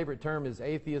 my favorite term is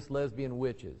atheist, lesbian,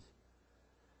 witches.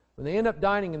 When they end up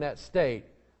dying in that state,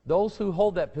 those who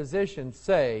hold that position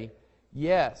say,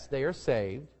 yes, they are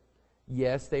saved,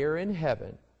 yes, they are in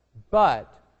heaven,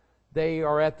 but they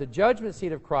are at the judgment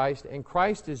seat of Christ, and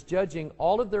Christ is judging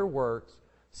all of their works,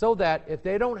 so that if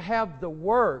they don't have the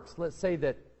works, let's say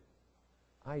that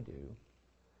I do,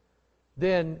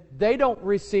 then they don't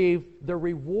receive the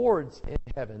rewards in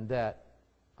heaven that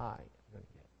I am going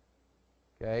to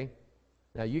get. Okay?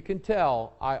 Now you can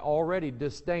tell I already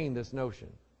disdain this notion,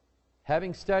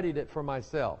 having studied it for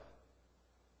myself.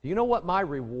 Do you know what my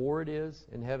reward is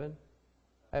in heaven?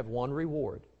 I have one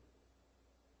reward.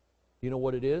 You know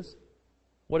what it is?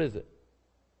 What is it?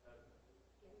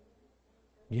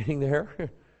 Getting there?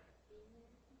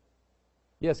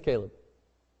 Yes, Caleb.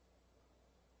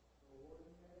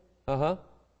 Uh-huh.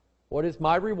 What is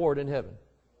my reward in heaven?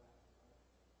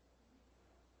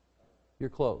 You're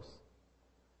close.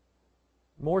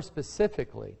 More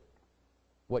specifically,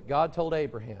 what God told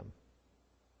Abraham.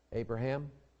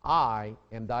 Abraham, I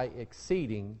am thy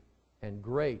exceeding and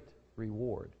great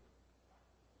reward.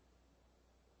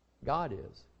 God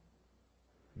is.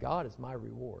 God is my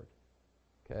reward.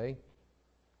 Okay?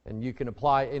 And you can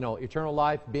apply, eternal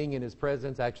life, being in His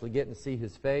presence, actually getting to see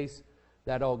His face.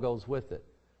 That all goes with it.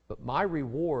 But my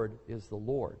reward is the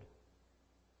Lord.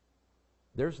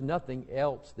 There's nothing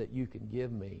else that you can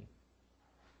give me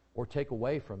or take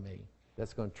away from me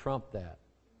that's going to trump that.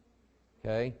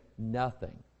 Okay?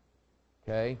 Nothing.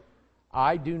 Okay?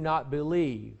 I do not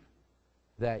believe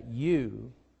that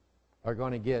you are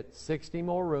going to get 60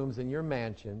 more rooms in your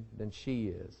mansion than she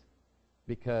is,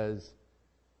 because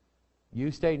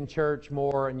you stayed in church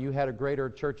more and you had a greater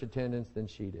church attendance than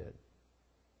she did.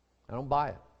 I don't buy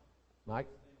it. Mike?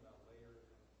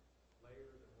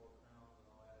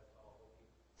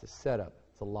 It's a setup.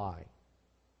 It's a lie.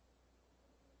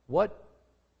 What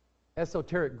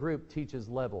esoteric group teaches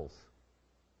levels?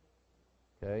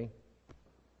 Okay?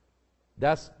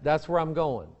 That's where I'm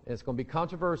going. And it's going to be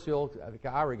controversial. I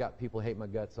already got people who hate my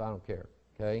guts, so I don't care.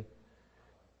 Okay?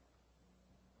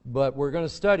 But we're going to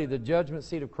study the judgment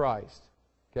seat of Christ.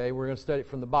 Okay? We're going to study it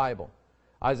from the Bible.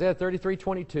 Isaiah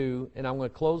 33:22, and I'm going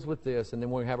to close with this, and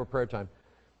then we're going to have a prayer time.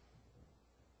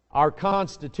 Our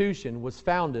Constitution was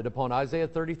founded upon Isaiah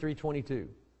 33:22.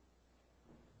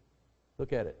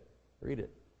 Look at it. Read it.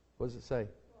 What does it say?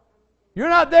 You're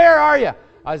not there, are you?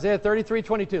 Isaiah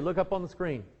 33:22. Look up on the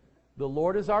screen. The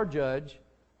Lord is our judge.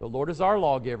 The Lord is our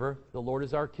lawgiver. The Lord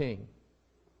is our king.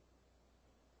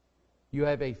 You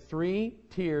have a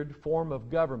three-tiered form of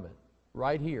government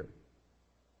right here.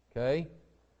 Okay?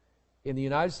 In the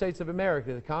United States of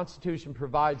America, the Constitution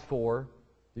provides for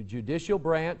the judicial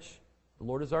branch, the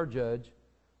Lord is our judge;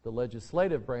 the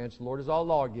legislative branch, the Lord is our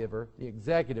lawgiver; the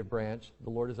executive branch,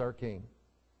 the Lord is our king.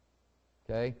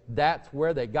 Okay? That's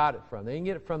where they got it from. They didn't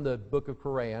get it from the book of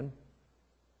Quran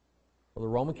or the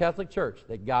Roman Catholic Church.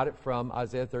 They got it from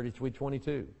Isaiah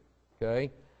 33:22.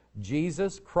 Okay?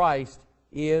 Jesus Christ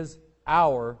is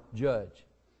our judge.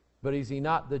 But is He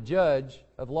not the judge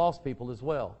of lost people as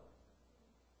well?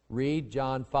 Read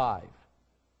John 5.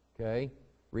 Okay?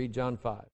 Read John 5.